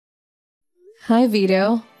Hi,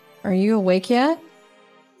 Vito. Are you awake yet?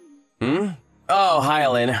 Hmm? Oh, hi,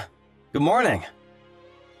 Elena. Good morning.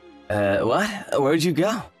 What? Where'd you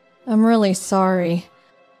go? I'm really sorry.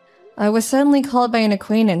 I was suddenly called by an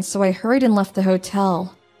acquaintance, so I hurried and left the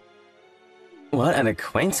hotel. What, an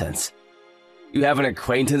acquaintance? You have an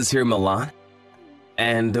acquaintance here in Milan?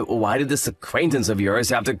 And why did this acquaintance of yours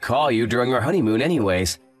have to call you during your honeymoon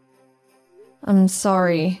anyways? I'm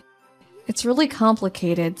sorry. It's really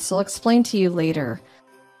complicated, so I'll explain to you later.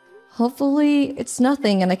 Hopefully, it's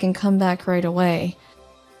nothing and I can come back right away.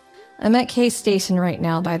 I'm at K Station right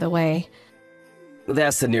now, by the way.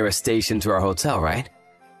 That's the nearest station to our hotel, right?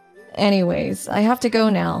 Anyways, I have to go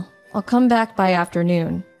now. I'll come back by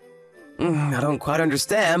afternoon. I don't quite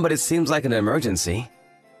understand, but it seems like an emergency.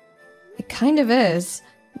 It kind of is.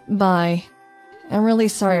 Bye. I'm really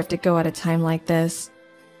sorry I have to go at a time like this.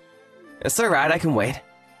 It's alright, I can wait.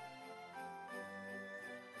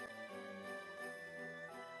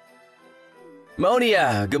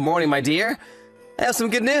 Monia, good morning, my dear. I have some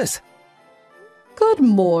good news. Good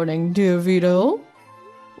morning, dear Vito.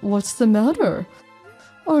 What's the matter?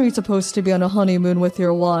 Are you supposed to be on a honeymoon with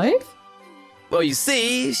your wife? Well, you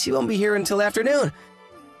see, she won't be here until afternoon.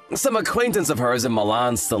 Some acquaintance of hers in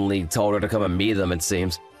Milan suddenly told her to come and meet them, it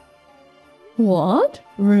seems. What?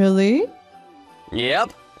 Really?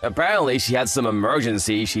 Yep, apparently she had some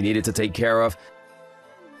emergency she needed to take care of.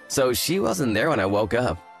 So she wasn't there when I woke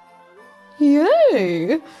up.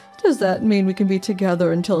 Yay! Does that mean we can be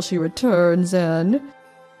together until she returns and...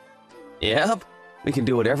 Yep, we can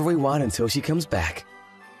do whatever we want until she comes back.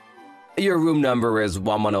 Your room number is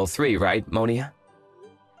 1103, right, Monia?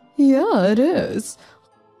 Yeah, it is.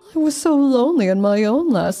 I was so lonely on my own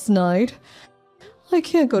last night. I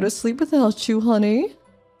can't go to sleep without you, honey.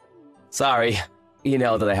 Sorry, you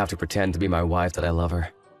know that I have to pretend to be my wife that I love her.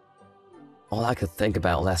 All I could think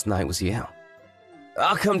about last night was you.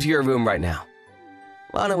 I'll come to your room right now.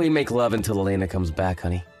 Why don't we make love until Elena comes back,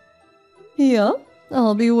 honey? Yeah,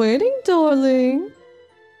 I'll be waiting, darling.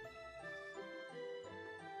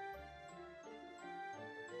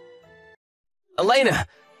 Elena,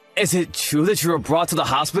 is it true that you were brought to the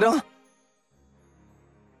hospital?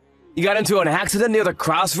 You got into an accident near the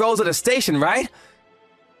crossroads at the station, right?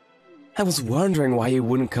 I was wondering why you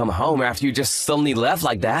wouldn't come home after you just suddenly left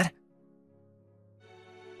like that.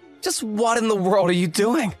 Just what in the world are you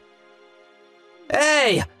doing?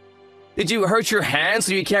 Hey! Did you hurt your hand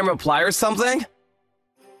so you can't reply or something?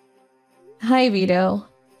 Hi, Vito.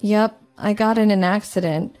 Yep, I got in an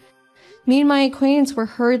accident. Me and my acquaintance were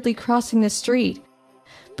hurriedly crossing the street,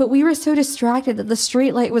 but we were so distracted that the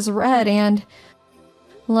street light was red and...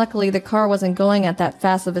 Luckily, the car wasn't going at that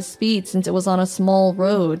fast of a speed since it was on a small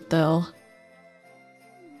road, though.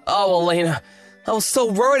 Oh, Elena, I was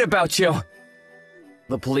so worried about you.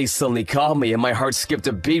 The police suddenly called me and my heart skipped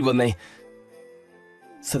a beat when they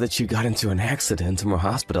said that you got into an accident and were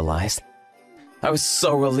hospitalized. I was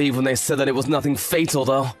so relieved when they said that it was nothing fatal,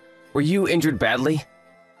 though. Were you injured badly?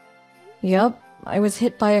 Yep, I was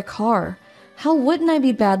hit by a car. How wouldn't I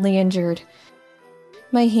be badly injured?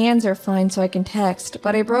 My hands are fine so I can text,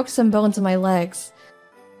 but I broke some bones in my legs.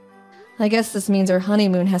 I guess this means our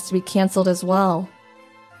honeymoon has to be cancelled as well.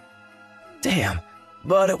 Damn,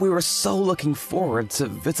 but we were so looking forward to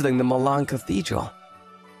visiting the Milan Cathedral.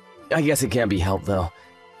 I guess it can't be helped, though.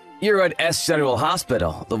 You're at S General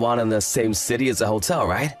Hospital, the one in the same city as the hotel,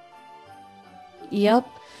 right? Yep,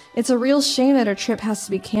 it's a real shame that our trip has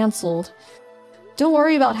to be cancelled. Don't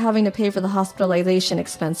worry about having to pay for the hospitalization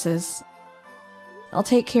expenses. I'll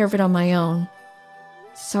take care of it on my own.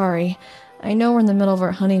 Sorry, I know we're in the middle of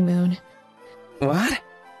our honeymoon. What?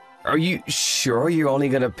 Are you sure you're only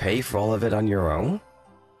gonna pay for all of it on your own?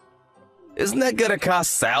 Isn't that gonna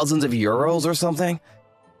cost thousands of euros or something?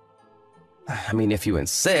 I mean, if you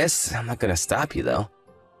insist, I'm not gonna stop you though.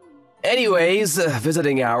 Anyways,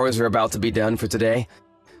 visiting hours are about to be done for today,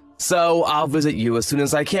 so I'll visit you as soon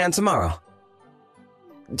as I can tomorrow.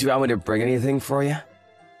 Do you want me to bring anything for you?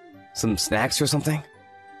 Some snacks or something?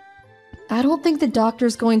 I don't think the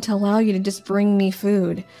doctor's going to allow you to just bring me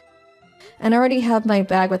food. And I already have my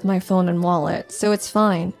bag with my phone and wallet, so it's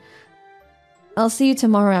fine. I'll see you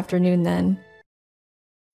tomorrow afternoon then.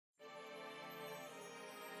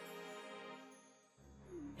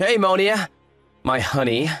 Hey, Monia. My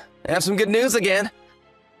honey. I have some good news again.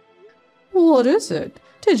 What is it?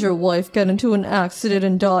 Did your wife get into an accident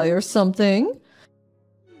and die or something?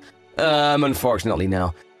 Unfortunately,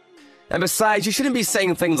 no. And besides, you shouldn't be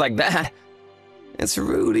saying things like that. It's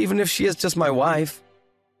rude, even if she is just my wife.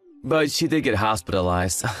 But she did get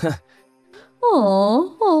hospitalized.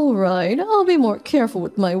 Aw, alright, I'll be more careful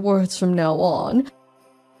with my words from now on.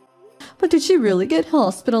 But did she really get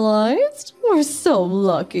hospitalized? We're so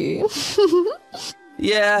lucky.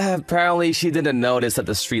 Yeah, apparently she didn't notice that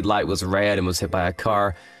the street light was red and was hit by a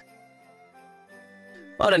car.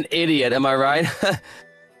 What an idiot, am I right?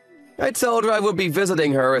 I told her I would be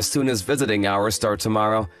visiting her as soon as visiting hours start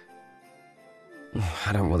tomorrow.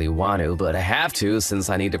 I don't really want to, but I have to since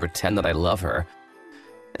I need to pretend that I love her.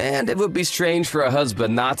 And it would be strange for a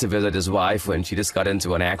husband not to visit his wife when she just got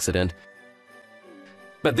into an accident.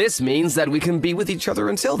 But this means that we can be with each other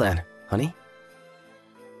until then, honey.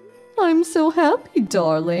 I'm so happy,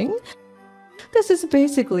 darling. This is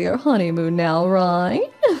basically our honeymoon now,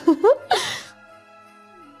 right?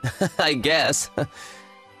 I guess.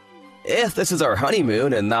 If this is our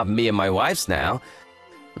honeymoon and not me and my wife's now,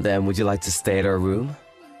 then would you like to stay at our room?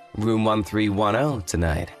 Room 1310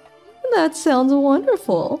 tonight. That sounds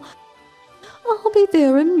wonderful. I'll be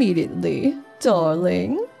there immediately,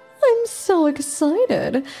 darling. I'm so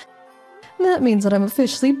excited. That means that I'm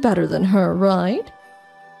officially better than her, right?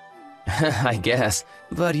 I guess,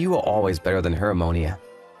 but you were always better than her, Monia.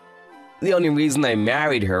 The only reason I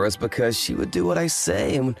married her is because she would do what I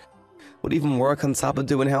say and would even work on top of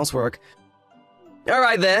doing housework.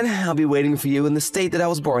 Alright then, I'll be waiting for you in the state that I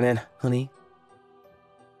was born in, honey.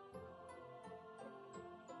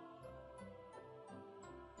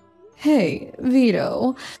 Hey,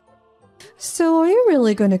 Vito. So are you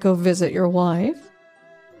really going to go visit your wife?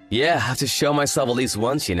 Yeah, I have to show myself at least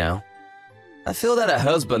once, you know. I feel that a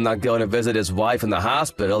husband not going to visit his wife in the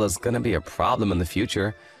hospital is going to be a problem in the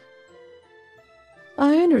future.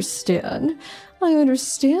 I understand,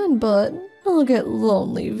 but I'll get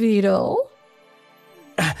lonely, Vito.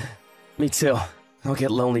 Me too. I'll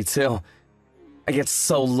get lonely too. I get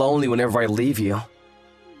so lonely whenever I leave you.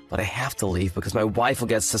 But I have to leave because my wife will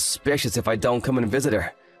get suspicious if I don't come and visit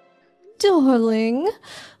her. Darling,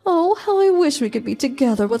 oh, how I wish we could be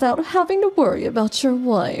together without having to worry about your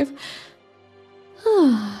wife.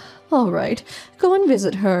 All right, go and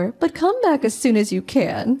visit her, but come back as soon as you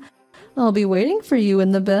can. I'll be waiting for you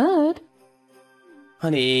in the bed.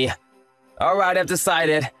 Honey, alright, I've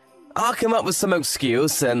decided. I'll come up with some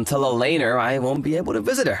excuse and tell Elena I won't be able to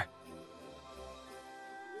visit her.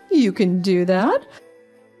 You can do that?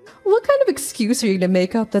 What kind of excuse are you to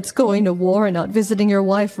make up that's going to war and not visiting your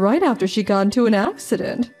wife right after she got into an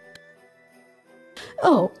accident?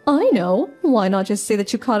 Oh, I know. Why not just say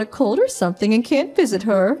that you caught a cold or something and can't visit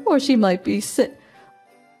her, or she might be sick.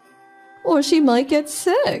 Or she might get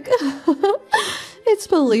sick. It's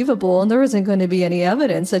believable, and there isn't going to be any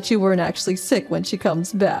evidence that you weren't actually sick when she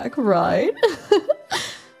comes back, right?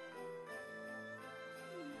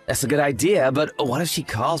 That's a good idea, but what if she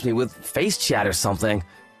calls me with face chat or something?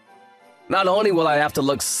 Not only will I have to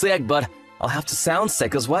look sick, but I'll have to sound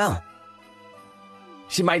sick as well.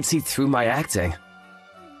 She might see through my acting.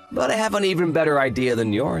 But I have an even better idea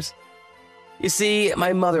than yours. You see,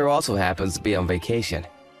 my mother also happens to be on vacation.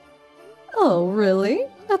 Oh, really?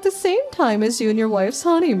 At the same time as you and your wife's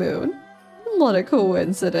honeymoon? What a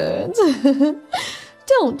coincidence.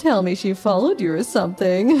 Don't tell me she followed you or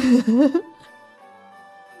something.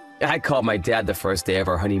 I called my dad the first day of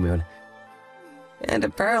our honeymoon. And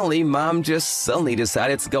apparently, Mom just suddenly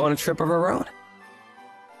decided to go on a trip of her own.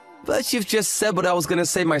 But you've just said what I was gonna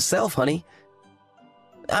say myself, honey.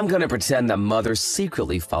 I'm gonna pretend that Mother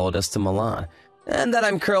secretly followed us to Milan, and that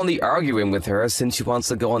I'm currently arguing with her since she wants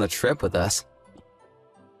to go on a trip with us.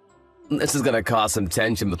 This is gonna cause some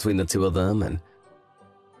tension between the two of them, and...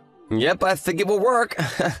 Yep, I think it will work.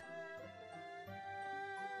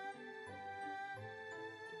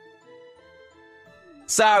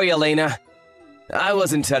 Sorry, Elena. I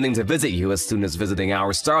was intending to visit you as soon as visiting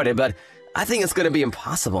hours started, but I think it's gonna be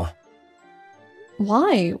impossible.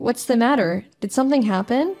 Why? What's the matter? Did something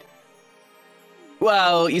happen?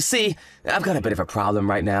 Well, you see, I've got a bit of a problem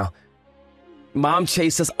right now. Mom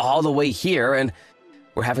chased us all the way here, and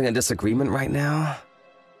we're having a disagreement right now.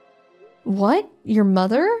 What? Your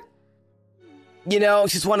mother? You know,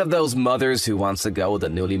 she's one of those mothers who wants to go with a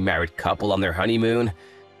newly married couple on their honeymoon.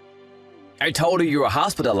 I told her you were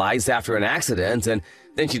hospitalized after an accident, and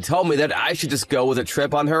then she told me that I should just go with a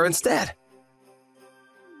trip on her instead.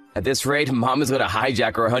 At this rate, Mom is going to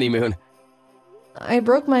hijack our honeymoon. I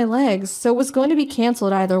broke my legs, so it was going to be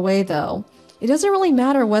canceled either way, though. It doesn't really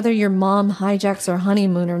matter whether your mom hijacks our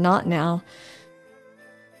honeymoon or not now.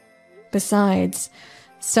 Besides,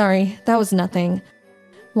 sorry, that was nothing.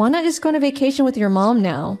 Why not just go on a vacation with your mom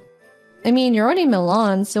now? I mean, you're already in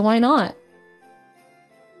Milan, so why not?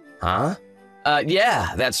 Huh?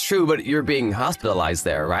 Yeah, that's true, but you're being hospitalized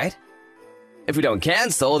there, right? If we don't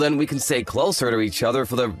cancel, then we can stay closer to each other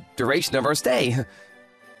for the duration of our stay.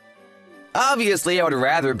 Obviously, I would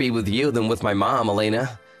rather be with you than with my mom,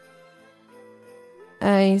 Elena.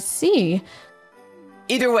 I see.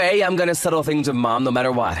 Either way, I'm gonna settle things with Mom no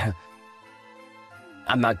matter what.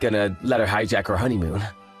 I'm not gonna let her hijack our honeymoon.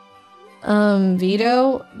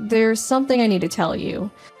 Vito, there's something I need to tell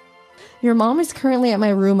you. Your mom is currently at my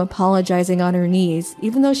room apologizing on her knees,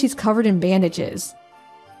 even though she's covered in bandages.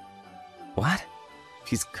 What?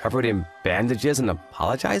 She's covered in bandages and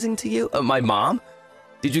apologizing to you? My mom?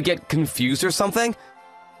 Did you get confused or something?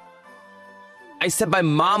 I said my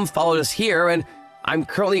mom followed us here, and I'm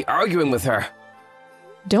currently arguing with her.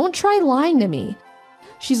 Don't try lying to me.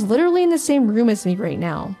 She's literally in the same room as me right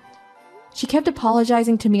now. She kept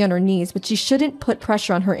apologizing to me on her knees, but she shouldn't put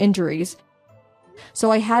pressure on her injuries.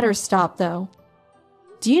 So I had her stop, though.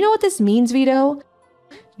 Do you know what this means, Vito?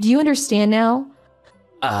 Do you understand now?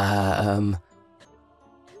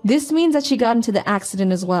 This means that she got into the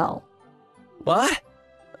accident as well. What?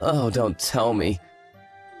 Oh, don't tell me.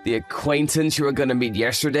 The acquaintance you were gonna meet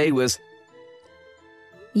yesterday was...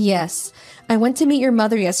 Yes, I went to meet your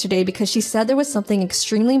mother yesterday because she said there was something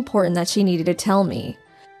extremely important that she needed to tell me.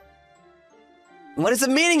 What is the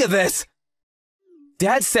meaning of this?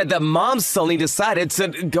 Dad said that Mom suddenly decided to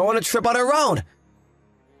go on a trip on her own.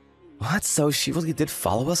 What, so she really did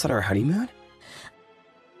follow us on our honeymoon?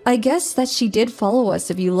 I guess that she did follow us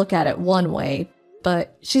if you look at it one way,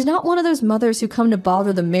 but she's not one of those mothers who come to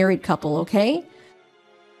bother the married couple, okay?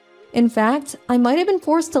 In fact, I might have been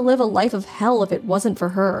forced to live a life of hell if it wasn't for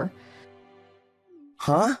her.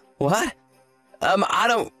 Huh? What? I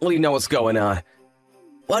don't really know what's going on.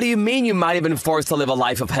 What do you mean you might have been forced to live a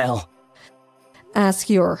life of hell? Ask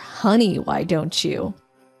your honey, why don't you?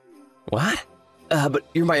 What? But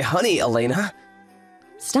you're my honey, Elena.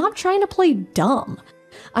 Stop trying to play dumb.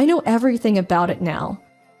 I know everything about it now.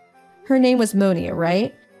 Her name was Monia,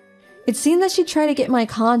 right? It seemed that she tried to get my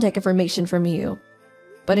contact information from you,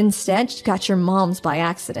 but instead she got your mom's by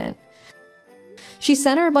accident. She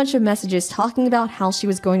sent her a bunch of messages talking about how she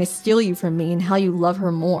was going to steal you from me and how you love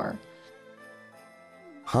her more.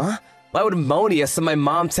 Huh? Why would Monia send my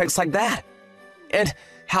mom texts like that? And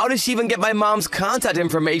how did she even get my mom's contact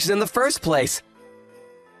information in the first place?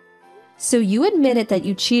 So you admitted that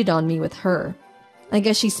you cheated on me with her. I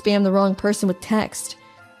guess she spammed the wrong person with text.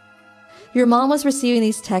 Your mom was receiving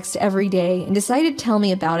these texts every day and decided to tell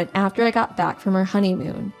me about it after I got back from our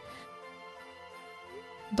honeymoon.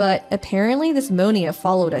 But apparently this Monia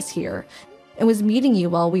followed us here and was meeting you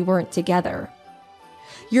while we weren't together.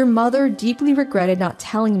 Your mother deeply regretted not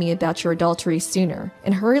telling me about your adultery sooner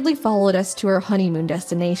and hurriedly followed us to our honeymoon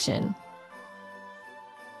destination.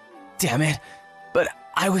 Damn it, but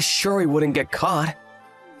I was sure we wouldn't get caught.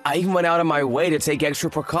 I even went out of my way to take extra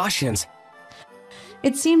precautions.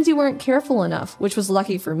 It seems you weren't careful enough, which was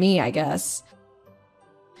lucky for me, I guess.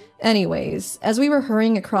 Anyways, as we were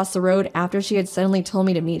hurrying across the road after she had suddenly told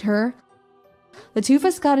me to meet her, the two of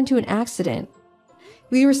us got into an accident.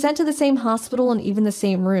 We were sent to the same hospital and even the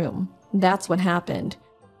same room. That's what happened.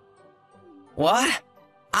 What?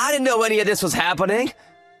 I didn't know any of this was happening.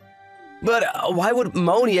 But why would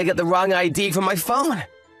Monia get the wrong ID from my phone?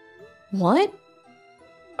 What?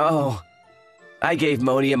 Oh, I gave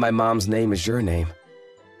Monia my mom's name as your name.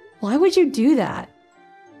 Why would you do that?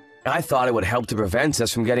 I thought it would help to prevent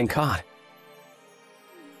us from getting caught.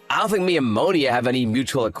 I don't think me and Monia have any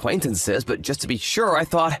mutual acquaintances, but just to be sure, I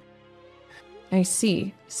thought... I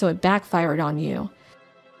see, so it backfired on you.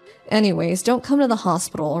 Anyways, don't come to the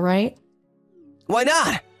hospital, alright? Why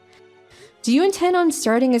not? Do you intend on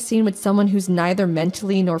starting a scene with someone who's neither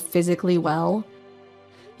mentally nor physically well?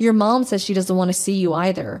 Your mom says she doesn't want to see you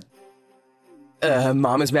either.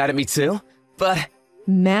 Mom is mad at me too? But...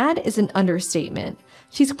 Mad is an understatement.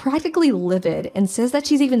 She's practically livid and says that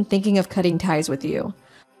she's even thinking of cutting ties with you.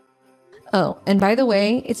 Oh, and by the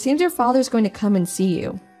way, it seems your father's going to come and see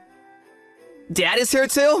you. Dad is here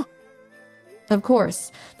too? Of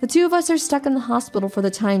course. The two of us are stuck in the hospital for the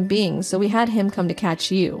time being, so we had him come to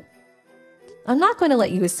catch you. I'm not going to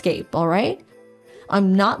let you escape, alright?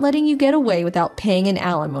 I'm not letting you get away without paying an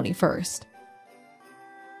alimony first.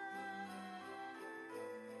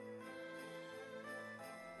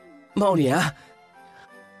 Monia.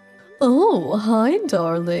 Oh, hi,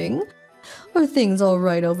 darling. Are things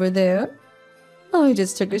alright over there? I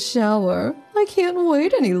just took a shower. I can't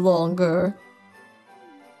wait any longer.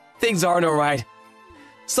 Things aren't alright.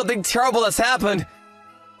 Something terrible has happened.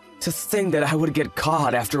 To think that I would get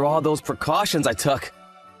caught after all those precautions I took.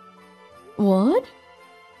 What?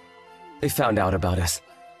 They found out about us.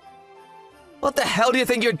 What the hell do you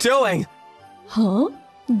think you're doing? Huh?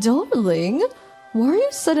 Darling? Why are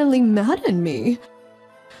you suddenly mad at me?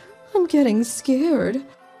 I'm getting scared.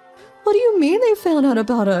 What do you mean they found out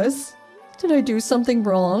about us? Did I do something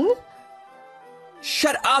wrong?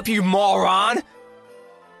 Shut up, you moron!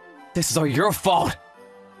 This is all your fault.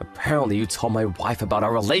 Apparently you told my wife about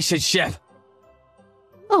our relationship.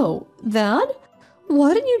 Oh, that?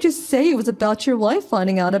 Why didn't you just say it was about your wife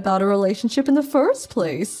finding out about a relationship in the first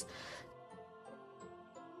place?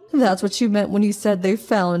 That's what you meant when you said they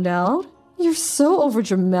found out? You're so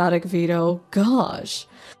overdramatic, Vito. Gosh.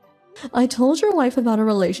 I told your wife about a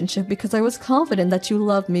relationship because I was confident that you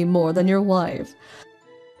loved me more than your wife.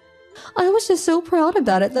 I was just so proud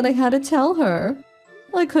about it that I had to tell her.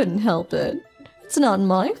 I couldn't help it. It's not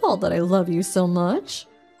my fault that I love you so much.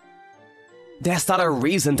 That's not a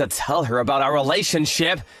reason to tell her about our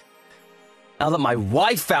relationship. Now that my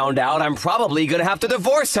wife found out, I'm probably gonna have to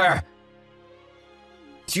divorce her.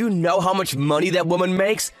 Do you know how much money that woman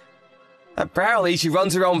makes? Apparently she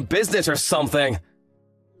runs her own business or something.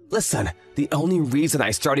 Listen, the only reason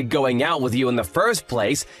I started going out with you in the first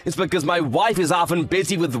place is because my wife is often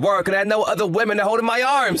busy with work and I had no other women to hold in my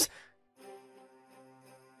arms.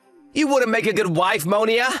 You wouldn't make a good wife,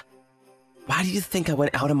 Monia. Why do you think I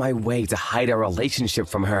went out of my way to hide our relationship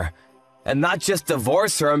from her? And not just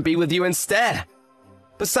divorce her and be with you instead?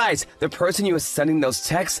 Besides, the person you were sending those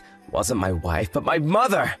texts wasn't my wife, but my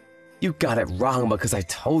mother. You got it wrong because I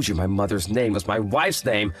told you my mother's name was my wife's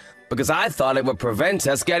name because I thought it would prevent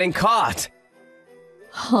us getting caught.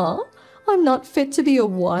 Huh? I'm not fit to be a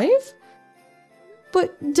wife?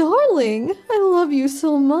 But darling, I love you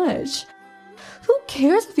so much. Who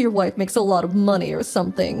cares if your wife makes a lot of money or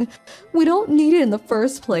something? We don't need it in the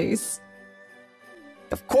first place.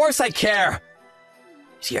 Of course I care.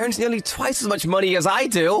 She earns nearly twice as much money as I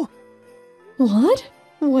do. What?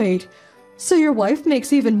 Wait, so your wife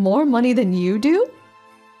makes even more money than you do?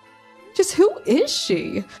 Just who is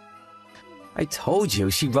she? I told you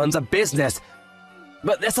she runs a business.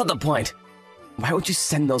 But that's not the point. Why would you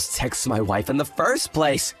send those texts to my wife in the first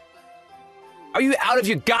place? Are you out of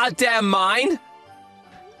your goddamn mind?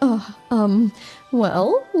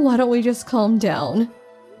 Well, why don't we just calm down?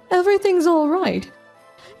 Everything's all right.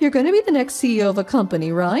 You're going to be the next CEO of a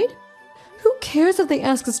company, right? Who cares if they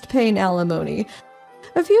ask us to pay an alimony?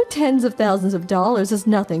 A few tens of thousands of dollars is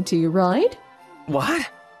nothing to you, right? What?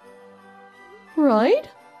 Right?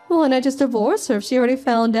 Why not just divorce her if she already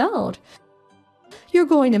found out? You're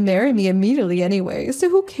going to marry me immediately anyway, so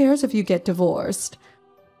who cares if you get divorced?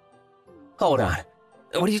 Hold on.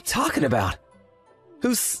 What are you talking about?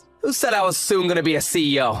 Who said I was soon gonna be a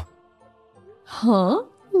CEO? Huh?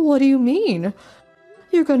 What do you mean?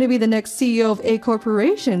 You're going to be the next CEO of A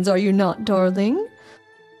Corporations, are you not, darling?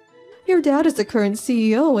 Your dad is the current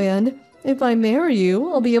CEO, and if I marry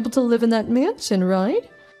you, I'll be able to live in that mansion, right?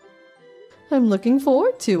 I'm looking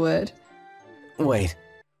forward to it. Wait,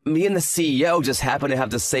 me and the CEO just happen to have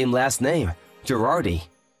the same last name, Girardi.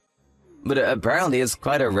 But apparently it's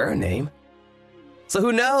quite a rare name. So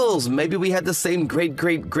who knows, maybe we had the same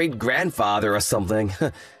great-great-great-grandfather or something.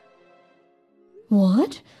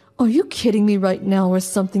 What? Are you kidding me right now or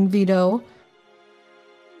something, Vito?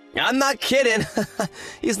 I'm not kidding.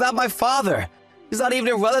 He's not my father. He's not even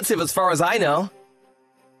a relative as far as I know.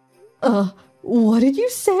 What did you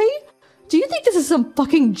say? Do you think this is some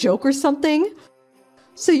fucking joke or something?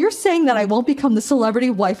 So you're saying that I won't become the celebrity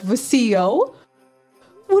wife of a CEO?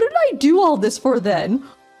 What did I do all this for then?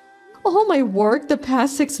 All my work the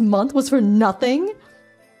past 6 months was for nothing?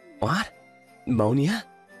 What? Monia?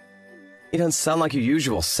 You don't sound like your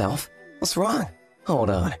usual self. What's wrong? Hold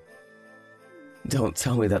on. Don't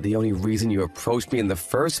tell me that the only reason you approached me in the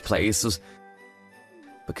first place was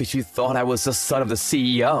because you thought I was the son of the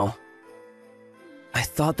CEO. I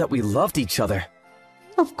thought that we loved each other.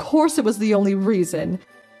 Of course it was the only reason.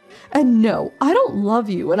 And no, I don't love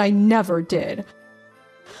you, and I never did.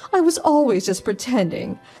 I was always just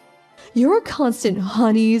pretending. Your constant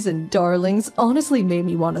honeys and darlings honestly made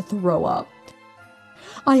me want to throw up.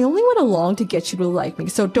 I only went along to get you to like me,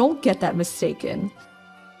 so don't get that mistaken.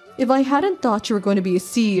 If I hadn't thought you were going to be a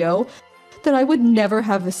CEO, then I would never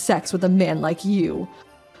have sex with a man like you.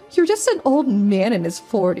 You're just an old man in his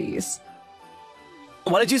 40s.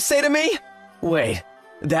 What did you say to me? Wait,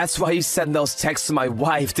 that's why you sent those texts to my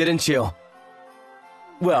wife, didn't you?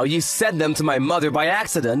 Well, you sent them to my mother by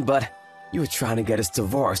accident, but you were trying to get us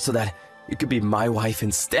divorced so that you could be my wife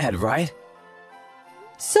instead, right?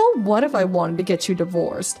 So what if I wanted to get you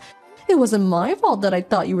divorced? It wasn't my fault that I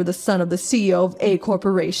thought you were the son of the CEO of A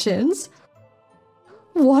Corporations.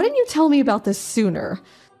 Why didn't you tell me about this sooner?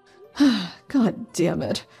 God damn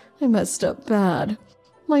it. I messed up bad.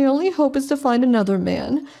 My only hope is to find another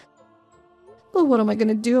man. But what am I going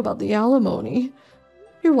to do about the alimony?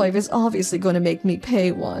 Your wife is obviously going to make me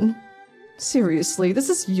pay one. Seriously, this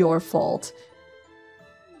is your fault.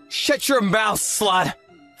 Shut your mouth, slut!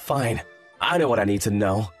 Fine, I know what I need to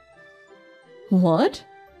know. What?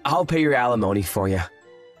 I'll pay your alimony for you.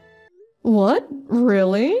 What?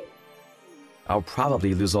 Really? I'll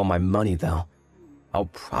probably lose all my money, though. I'll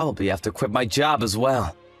probably have to quit my job as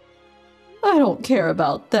well. I don't care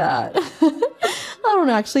about that. I don't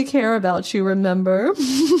actually care about you, remember?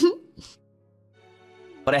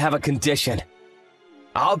 But I have a condition.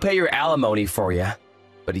 I'll pay your alimony for you,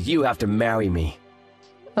 but you have to marry me.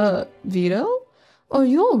 Vito? Are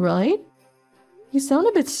you alright? You sound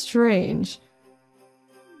a bit strange.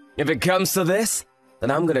 If it comes to this,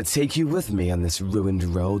 then I'm gonna take you with me on this ruined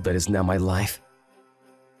road that is now my life.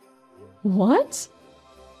 What?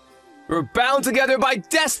 We're bound together by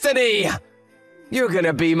destiny! You're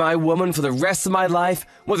gonna be my woman for the rest of my life,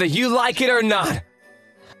 whether you like it or not!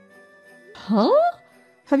 Huh?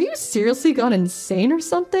 Have you seriously gone insane or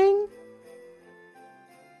something?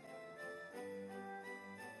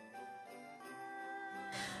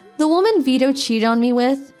 The woman Vito cheated on me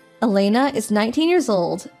with, Elena, is 19 years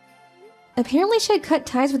old. Apparently she had cut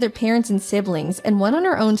ties with her parents and siblings and went on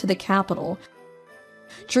her own to the capital,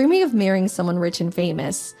 dreaming of marrying someone rich and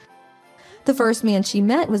famous. The first man she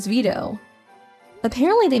met was Vito.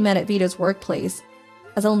 Apparently they met at Vito's workplace,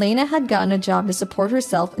 as Elena had gotten a job to support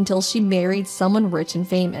herself until she married someone rich and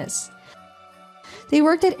famous. They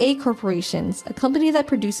worked at A Corporations, a company that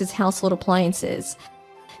produces household appliances,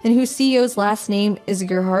 and whose CEO's last name is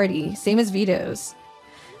Gerhardi, same as Vito's.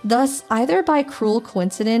 Thus, either by cruel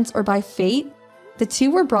coincidence or by fate, the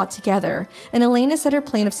two were brought together, and Elena set her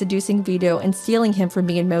plan of seducing Vito and stealing him from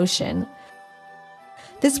me in motion.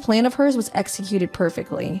 This plan of hers was executed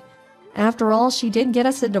perfectly. After all, she did get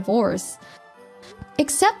us a divorce.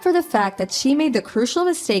 Except for the fact that she made the crucial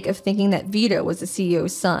mistake of thinking that Vito was the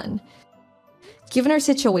CEO's son. Given her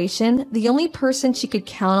situation, the only person she could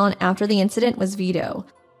count on after the incident was Vito,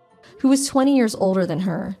 who was 20 years older than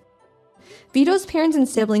her. Vito's parents and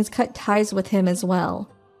siblings cut ties with him as well.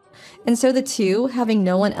 And so the two, having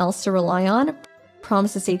no one else to rely on,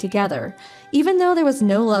 promised to stay together, even though there was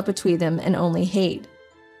no love between them and only hate.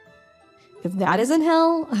 If that isn't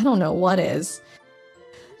hell, I don't know what is.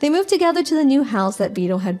 They moved together to the new house that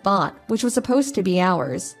Vito had bought, which was supposed to be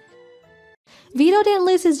ours. Vito didn't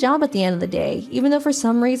lose his job at the end of the day, even though for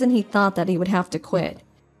some reason he thought that he would have to quit.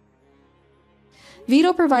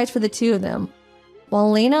 Vito provides for the two of them, while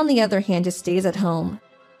Elena on the other hand just stays at home,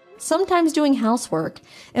 sometimes doing housework,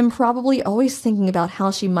 and probably always thinking about how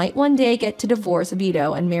she might one day get to divorce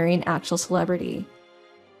Vito and marry an actual celebrity.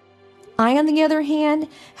 I, on the other hand,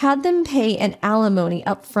 had them pay an alimony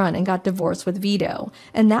up front and got divorced with Vito,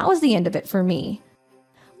 and that was the end of it for me.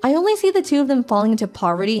 I only see the two of them falling into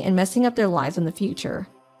poverty and messing up their lives in the future.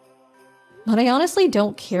 But I honestly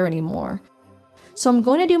don't care anymore, so I'm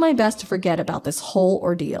going to do my best to forget about this whole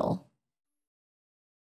ordeal.